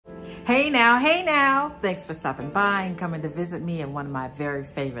Hey now. Thanks for stopping by and coming to visit me in one of my very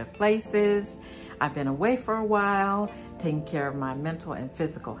favorite places. I've been away for a while, taking care of my mental and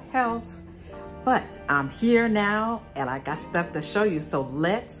physical health, but I'm here now and I got stuff to show you, so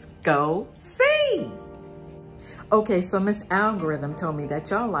let's go see. Okay, so Miss Algorithm told me that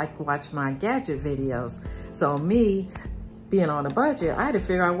y'all like to watch my gadget videos. So me, being on a budget, I had to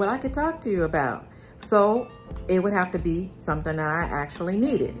figure out what I could talk to you about. So it would have to be something that I actually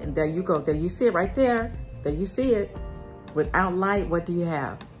needed. And there you go. There you see it right there. There you see it. Without light, what do you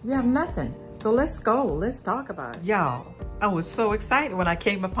have? You have nothing. So let's go. Let's talk about it. Y'all, I was so excited when I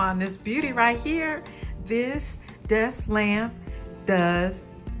came upon this beauty right here. This desk lamp does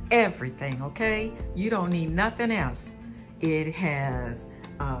everything, okay? You don't need nothing else. It has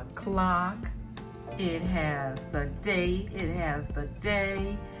a clock. It has the date. It has the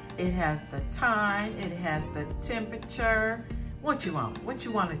day. It has the time, it has the temperature. What you want? What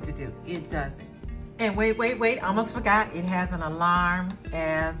you want it to do? It does it. And wait, almost forgot, it has an alarm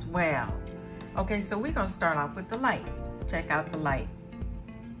as well. Okay, so we're gonna start off with the light. Check out the light.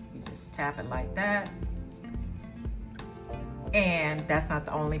 You just tap it like that. And that's not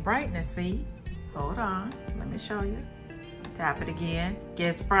the only brightness, see? Hold on, let me show you. Tap it again,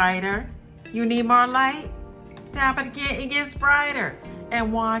 gets brighter. You need more light? Tap it again, it gets brighter.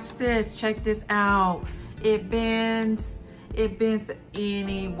 And watch this, check this out. It bends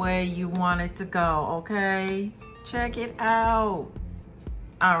any way you want it to go, okay? Check it out.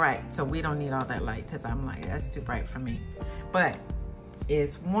 All right, so we don't need all that light because I'm like, that's too bright for me. But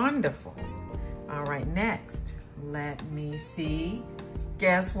it's wonderful. All right, next, let me see.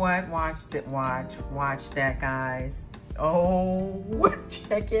 Guess what? Watch that, guys. Oh,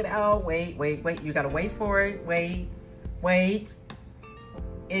 check it out. Wait. You gotta wait for it. Wait.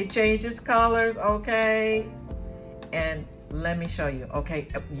 It changes colors, okay? And let me show you, okay?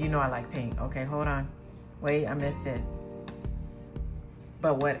 You know I like pink. Okay, hold on. Wait, I missed it.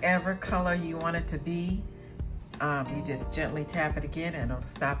 But whatever color you want it to be, you just gently tap it again and it'll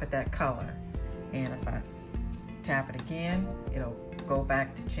stop at that color. And if I tap it again, it'll go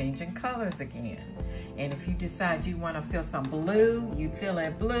back to changing colors again. And if you decide you want to feel some blue, you feel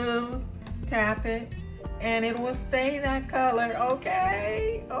it blue, tap it. And it will stay that color,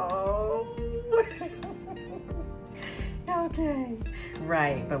 okay? Oh. Okay.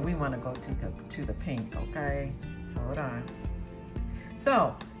 Right, but we want to go to the pink, okay? Hold on.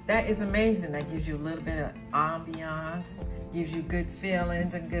 So, that is amazing. That gives you a little bit of ambiance, gives you good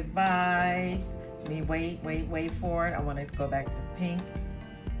feelings and good vibes. Wait for it. I want it to go back to the pink.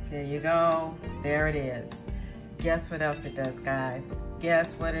 There you go. There it is. Guess what else it does, guys?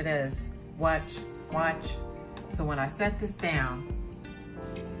 Guess what it is? Watch. So when I set this down,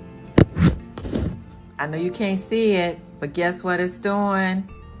 I know you can't see it, but guess what it's doing?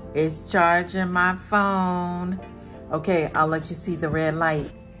 It's charging my phone. Okay, I'll let you see the red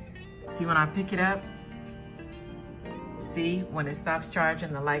light. See when I pick it up? See, when it stops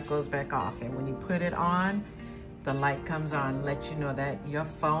charging, the light goes back off. And when you put it on, the light comes on, let you know that your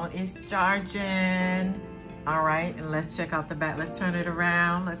phone is charging. All right, and let's check out the back. Let's turn it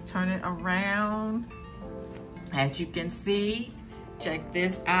around. As you can see, check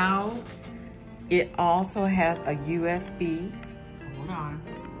this out. It also has a USB. Hold on.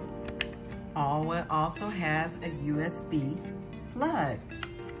 It also has a USB plug.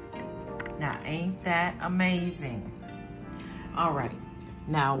 Now, ain't that amazing? All right.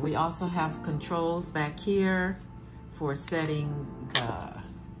 Now, we also have controls back here for setting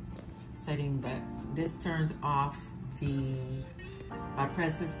that this turns off if I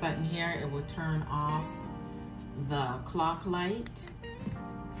press this button here, it will turn off the clock light.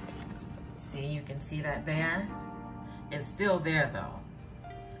 See, you can see that there. It's still there though.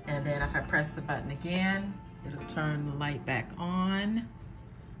 And then if I press the button again, it'll turn the light back on.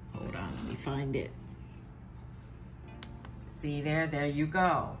 Hold on, let me find it. See there you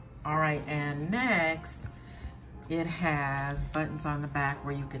go. All right, and next, it has buttons on the back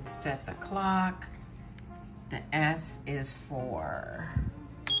where you can set the clock. The S is for,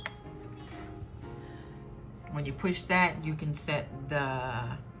 when you push that, you can set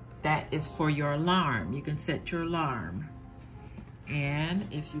that is for your alarm. You can set your alarm. And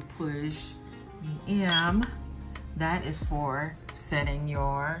if you push the M, that is for setting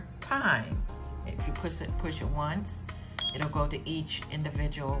your time. If you push it once, it'll go to each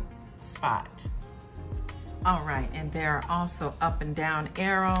individual spot. All right, and there are also up and down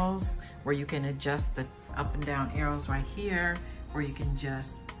arrows where you can adjust the up and down arrows right here, where you can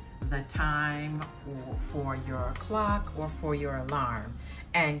adjust the time for your clock or for your alarm.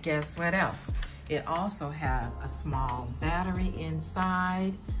 And guess what else? It also has a small battery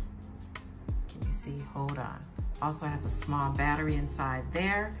inside me see, hold on. Also has a small battery inside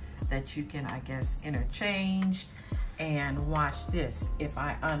there that you can, I guess, interchange. And watch this. If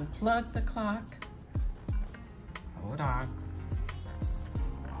I unplug the clock, hold on.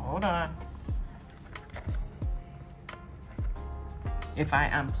 If I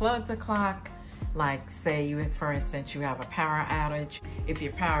unplug the clock, like say you, for instance, you have a power outage. If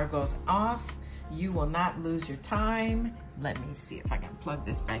your power goes off, you will not lose your time. Let me see if I can plug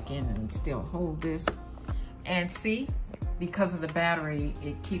this back in and still hold this. And see, because of the battery,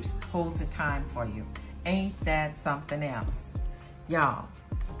 it holds the time for you. Ain't that something else? Y'all,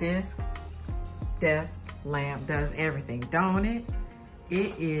 this desk lamp does everything, don't it?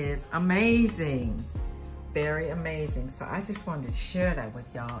 It is amazing, very amazing. So I just wanted to share that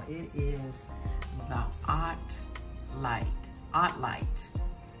with y'all. It is the Ottlite.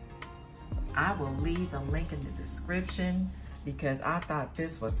 I will leave the link in the description because I thought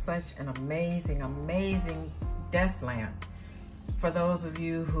this was such an amazing, amazing desk lamp. For those of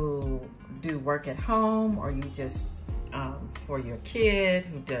you who do work at home, or you just, for your kid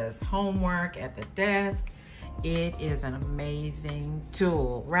who does homework at the desk, it is an amazing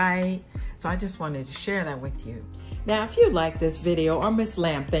tool, right? So I just wanted to share that with you. Now, if you like this video or Miss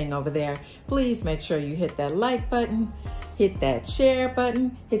Lamp thing over there, please make sure you hit that like button, hit that share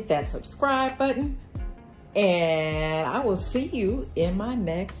button, hit that subscribe button, and I will see you in my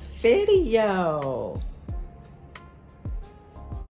next video.